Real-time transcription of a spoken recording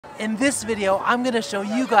In this video, I'm gonna show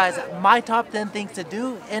you guys my top 10 things to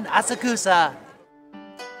do in Asakusa.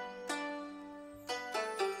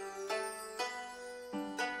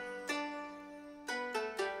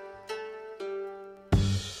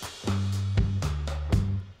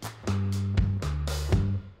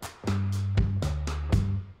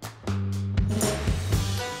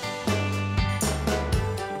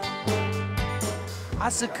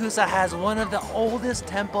 Asakusa has one of the oldest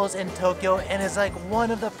temples in Tokyo and is like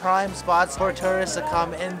one of the prime spots for tourists to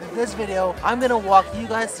come. In this video, I'm gonna walk you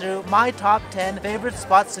guys through my top 10 favorite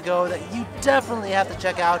spots to go that you definitely have to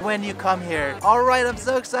check out when you come here. Alright, I'm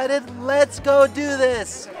so excited. Let's go do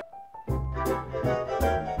this!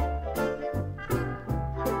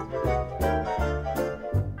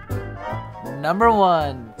 Number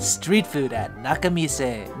 1. Street food at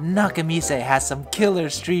Nakamise. Nakamise has some killer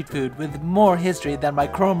street food with more history than my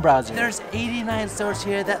Chrome browser. There's 89 stores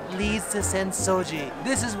here that leads to Sensoji.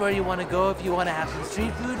 This is where you want to go if you want to have some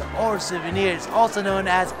street food or souvenirs, also known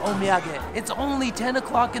as omiyage. It's only 10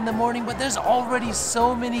 o'clock in the morning, but there's already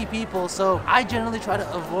so many people, so I generally try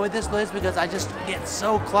to avoid this place because I just get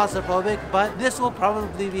so claustrophobic, but this will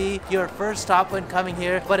probably be your first stop when coming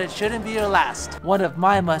here, but it shouldn't be your last. One of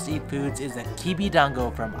my must-eat foods is the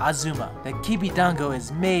kibidango from Azuma. The kibidango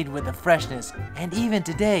is made with the freshness, and even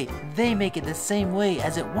today, they make it the same way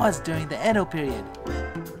as it was during the Edo period.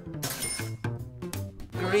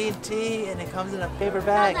 Green tea, and it comes in a paper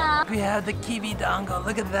bag. We have the kibidango,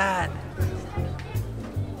 look at that.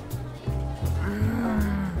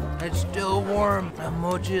 It's still warm. The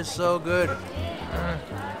mochi is so good.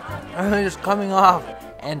 It's coming off.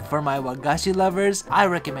 And for my wagashi lovers, I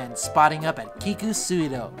recommend spotting up at Kiku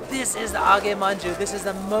Suido. This is the age manju. This is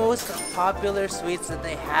the most popular sweets that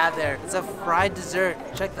they have there. It's a fried dessert.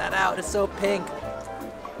 Check that out. It's so pink.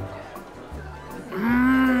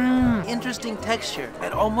 Interesting texture.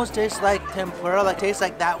 It almost tastes like tempura, like tastes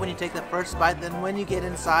like that when you take the first bite. Then when you get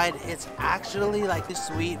inside, it's actually like the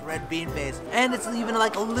sweet red bean base, and it's even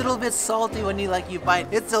like a little bit salty when you bite.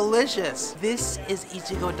 It's delicious. This is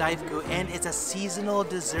Ichigo Daifuku, and it's a seasonal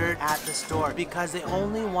dessert at the store because they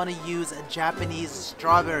only want to use Japanese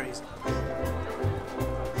strawberries.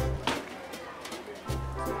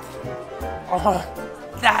 Oh.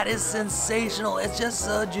 That is sensational. It's just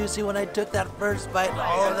so juicy. When I took that first bite,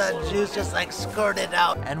 all of that juice just like squirted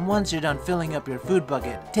out. And once you're done filling up your food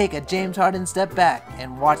bucket, take a James Harden step back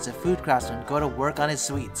and watch the food craftsman go to work on his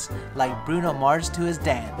sweets, like Bruno Mars to his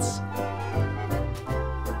dance.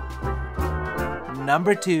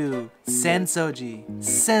 Number 2. Sensoji.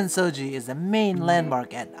 Sensoji is the main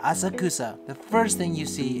landmark at Asakusa. The first thing you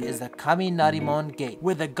see is the Kaminarimon Gate,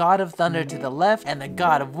 with the god of thunder to the left and the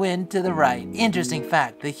god of wind to the right. Interesting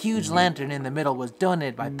fact, the huge lantern in the middle was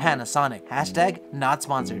donated by Panasonic. Hashtag not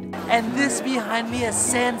sponsored. And this behind me is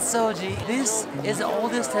Sensoji. This is the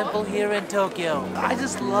oldest temple here in Tokyo. I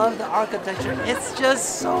just love the architecture. It's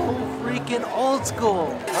just so freaking old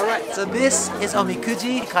school. Alright, so this is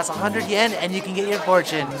Omikuji. It costs 100 yen and you can get your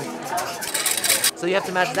fortune. So you have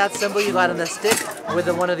to match that symbol you got on the stick with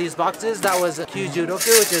one of these boxes. That was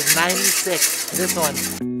Kyujuroku, which is 96. This one.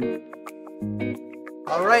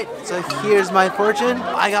 Alright, so here's my fortune.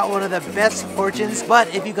 I got one of the best fortunes,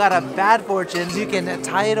 but if you got a bad fortune, you can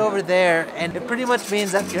tie it over there, and it pretty much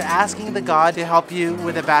means that you're asking the god to help you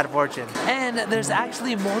with a bad fortune. And there's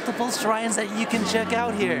actually multiple shrines that you can check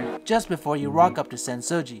out here. Just before you walk up to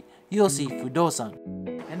Sensoji, you'll see Fudosan.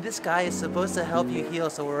 And this guy is supposed to help you heal,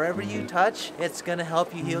 so wherever you touch, it's gonna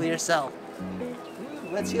help you heal yourself.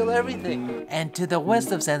 Let's heal everything. And to the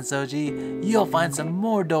west of Sensoji, you'll find some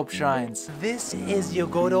more dope shrines. This is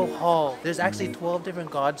Yogodo Hall. There's actually 12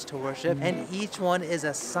 different gods to worship, and each one is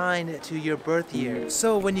assigned to your birth year.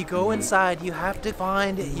 So when you go inside, you have to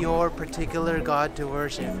find your particular god to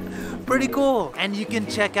worship. Pretty cool. And you can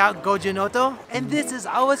check out Gojunoto. And this is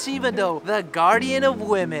Awashibado, the guardian of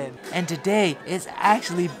women. And today is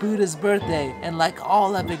actually Buddha's birthday. And like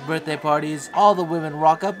all epic birthday parties, all the women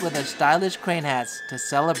rock up with their stylish crane hats to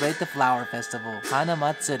celebrate the flower festival, Hana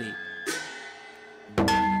Matsuri.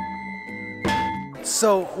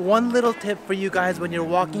 So one little tip for you guys when you're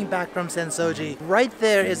walking back from Sensoji, right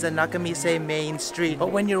there is the Nakamise main street.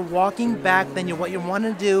 But when you're walking back, then what you want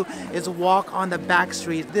to do is walk on the back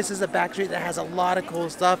street. This is a back street that has a lot of cool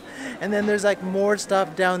stuff. And then there's like more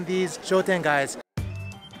stuff down these shoten-gais.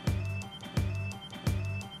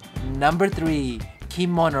 Number 3.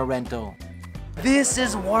 Kimono rental. This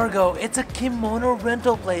is Wargo. It's a kimono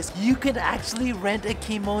rental place. You can actually rent a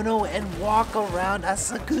kimono and walk around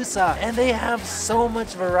Asakusa, and they have so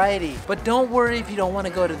much variety. But don't worry if you don't want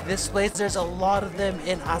to go to this place. There's a lot of them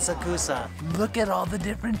in Asakusa. Look at all the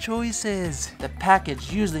different choices. The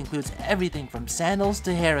package usually includes everything from sandals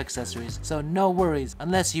to hair accessories, so no worries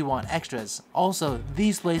unless you want extras. Also,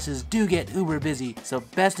 these places do get uber busy, so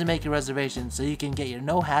best to make your reservation so you can get your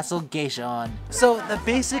no hassle geisha on. So the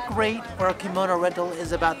basic rate for a kimono rental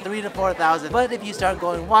is about 3,000 to 4,000, but if you start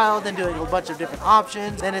going wild and doing a bunch of different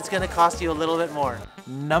options, then it's gonna cost you a little bit more.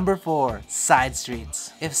 Number 4, side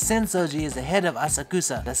streets. If Sensoji is the head of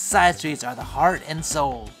Asakusa, the side streets are the heart and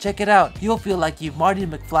soul. Check it out, you'll feel like you've Marty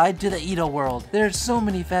McFly'd to the Edo world. There are so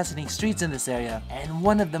many fascinating streets in this area, and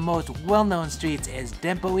one of the most well-known streets is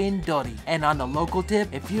Denpoin Dori. And on the local tip,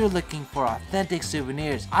 if you're looking for authentic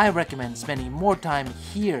souvenirs, I recommend spending more time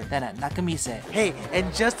here than at Nakamise. Hey,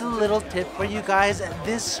 and just a little tip for you guys,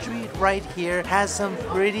 this street right here has some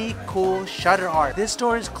pretty cool shutter art. This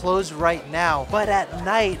store is closed right now, but at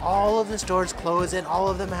night all of the stores close and all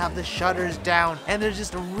of them have the shutters down, and there's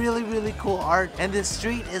just really cool art, and this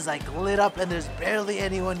street is like lit up and there's barely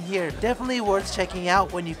anyone here. Definitely worth checking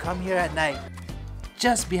out when you come here at night.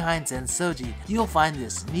 Just behind Sensoji, you'll find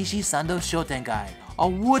this Nishisando Shotengai, a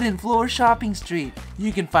wooden floor shopping street.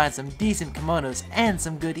 You can find some decent kimonos and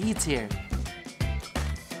some good eats here.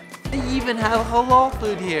 They even have halal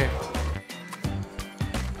food here.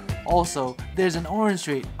 Also, there's an orange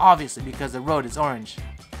street, obviously because the road is orange.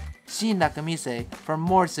 Shinnakamise for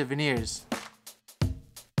more souvenirs.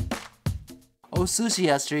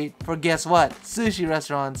 Osushiya Street for guess what? Sushi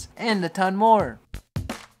restaurants and a ton more.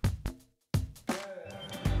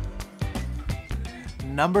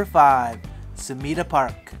 Number 5, Sumida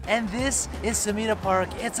Park. And this is Sumida Park.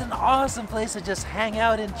 It's an awesome place to just hang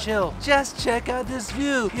out and chill. Just check out this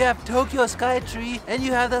view. You have Tokyo Sky Tree and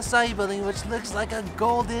you have the Asahi building, which looks like a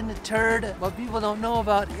golden turd. What people don't know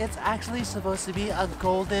about, it's actually supposed to be a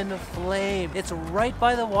golden flame. It's right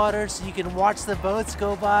by the water, so you can watch the boats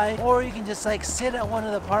go by, or you can just like sit at one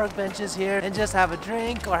of the park benches here and just have a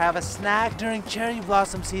drink or have a snack during cherry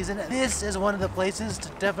blossom season. This is one of the places to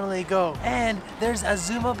definitely go. And there's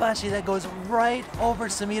Azumabashi that goes right over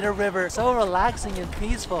Sumida River. So relaxing and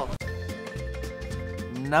peaceful.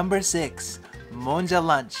 Number 6, Monja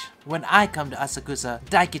lunch. When I come to Asakusa,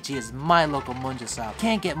 Daikichi is my local Monja shop.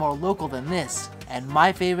 Can't get more local than this. And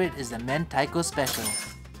my favorite is the mentaiko special.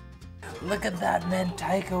 Look at that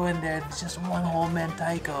mentaiko in there. It's just one whole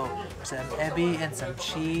mentaiko. Some ebi and some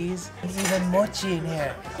cheese. And even mochi in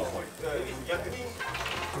here.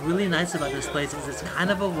 What's really nice about this place is it's kind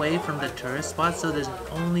of away from the tourist spots, so there's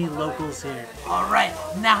only locals here. Alright,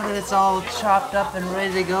 now that it's all chopped up and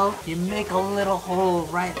ready to go, you make a little hole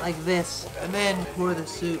right like this, and then pour the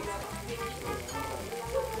soup.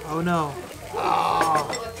 Oh no.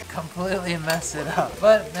 Oh, completely messed it up.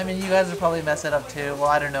 But, I mean, you guys would probably mess it up too. Well,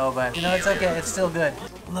 I don't know, but you know, it's okay, it's still good.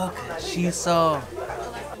 Look, shiso.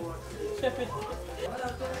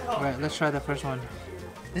 Alright, let's try the first one.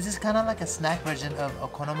 This is kind of like a snack version of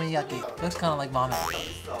okonomiyaki. Looks kind of like ramen.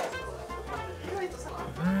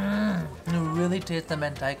 You really taste the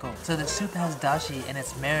mentaiko. So the soup has dashi and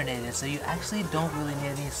it's marinated, so you actually don't really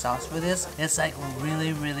need any sauce for this. It's like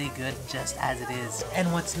really good just as it is.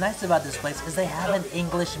 And what's nice about this place is they have an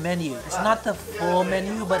English menu. It's not the full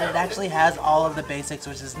menu, but it actually has all of the basics,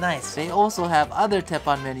 which is nice. They also have other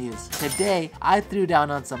teppon menus. Today, I threw down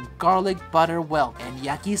on some garlic butter whelk and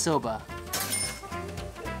yakisoba.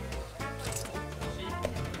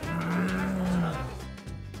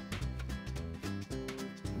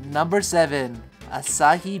 Number 7,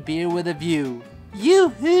 Asahi Beer with a View.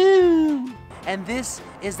 Yoo-hoo! And this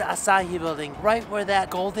is the Asahi building, right where that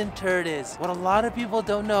golden turd is. What a lot of people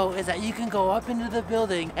don't know is that you can go up into the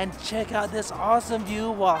building and check out this awesome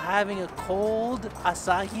view while having a cold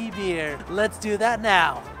Asahi beer. Let's do that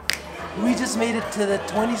now. We just made it to the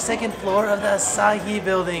 22nd floor of the Asahi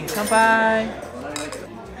building. Kanpai!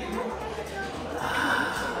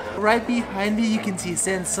 Right behind me, you can see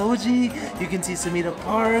Sensoji, you can see Sumida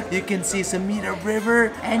Park, you can see Sumida River,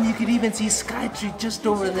 and you can even see Skytree just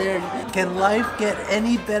over there. Can life get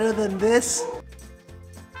any better than this?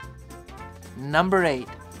 Number 8,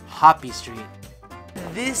 Hoppy Street.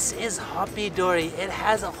 This is Hoppy Dori. It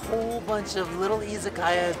has a whole bunch of little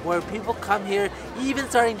izakayas where people come here, even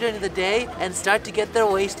starting during the day, and start to get their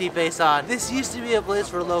wasty face on. This used to be a place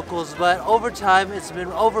for locals, but over time it's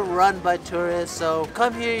been overrun by tourists, so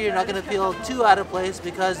come here, you're not going to feel too out of place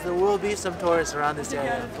because there will be some tourists around this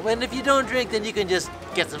area. And if you don't drink, then you can just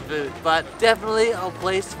get some food, but definitely a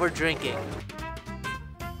place for drinking.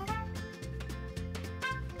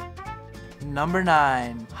 Number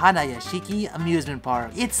 9. Hanayashiki Amusement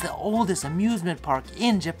Park. It's the oldest amusement park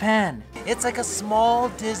in Japan. It's like a small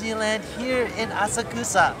Disneyland here in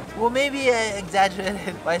Asakusa. Well, maybe I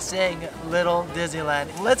exaggerated by saying little Disneyland.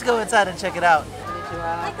 Let's go inside and check it out.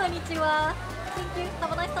 Hi, konnichiwa. Thank you.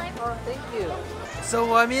 Have a nice time. Oh, thank you.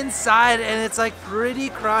 So I'm inside and it's like pretty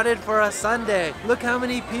crowded for a Sunday. Look how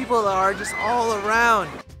many people there are just all around.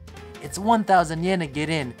 It's 1,000 yen to get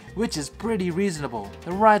in, which is pretty reasonable.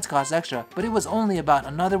 The rides cost extra, but it was only about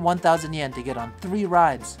another 1,000 yen to get on 3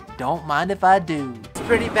 rides. Don't mind if I do. It's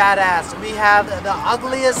pretty badass. We have the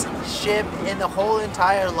ugliest ship in the whole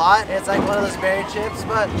entire lot. It's like one of those buried ships,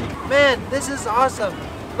 but man, this is awesome.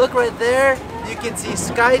 Look right there, you can see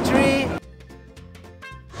Skytree.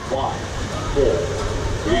 5, 4,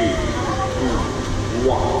 3, 2,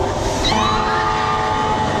 1.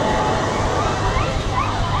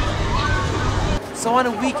 So on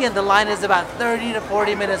a weekend, the line is about 30 to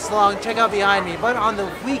 40 minutes long. Check out behind me. But on the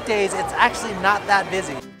weekdays, it's actually not that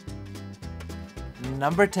busy.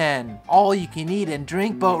 Number 10. All you can eat and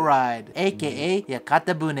drink boat ride, aka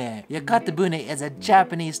Yakatabune. Yakatabune is a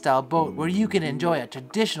Japanese style boat where you can enjoy a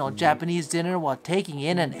traditional Japanese dinner while taking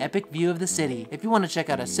in an epic view of the city. If you want to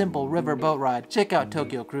check out a simple river boat ride, check out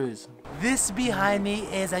Tokyo Cruise. This behind me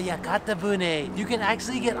is a Yakatabune. You can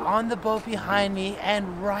actually get on the boat behind me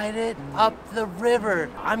and ride it up the river.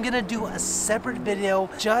 I'm gonna do a separate video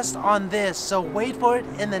just on this, so wait for it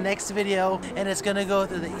in the next video, and it's gonna go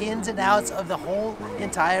through the ins and outs of the whole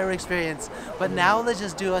entire experience. But now let's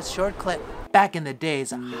just do a short clip. Back in the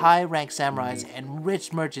days, high-ranked samurais and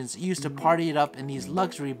rich merchants used to party it up in these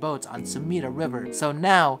luxury boats on Sumida River. So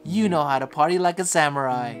now, you know how to party like a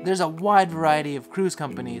samurai. There's a wide variety of cruise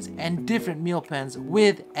companies and different meal plans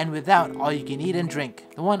with and without all you can eat and drink.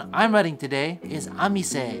 The one I'm riding today is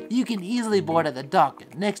Nakamise. You can easily board at the dock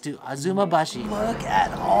next to Azumabashi. Look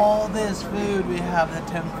at all this food. We have the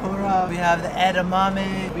tempura, we have the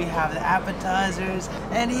edamame, we have the appetizers,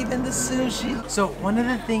 and even the sushi. So one of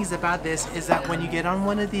the things about this is that when you get on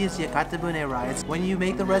one of these Yakatabune rides, when you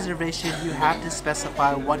make the reservation, you have to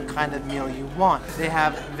specify what kind of meal you want. They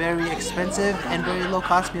have very expensive and very low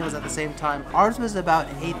cost meals at the same time. Ours was about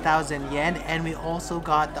 8,000 yen, and we also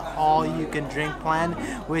got the all you can drink plan,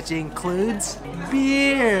 which includes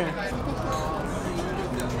beer.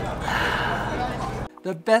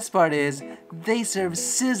 The best part is, they serve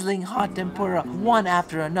sizzling hot tempura one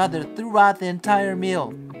after another throughout the entire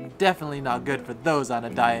meal. Definitely not good for those on a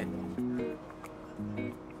diet.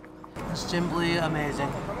 Simply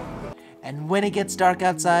amazing. And when it gets dark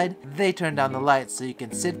outside, they turn down the lights so you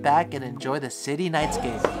can sit back and enjoy the city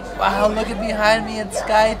nightscape. Wow, look at behind me at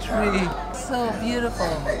Skytree. So beautiful.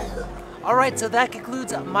 Alright, so that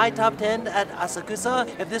concludes my top 10 at Asakusa.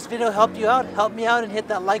 If this video helped you out, help me out and hit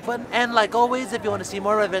that like button. And like always, if you want to see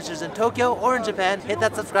more adventures in Tokyo or in Japan, hit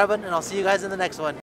that subscribe button and I'll see you guys in the next one.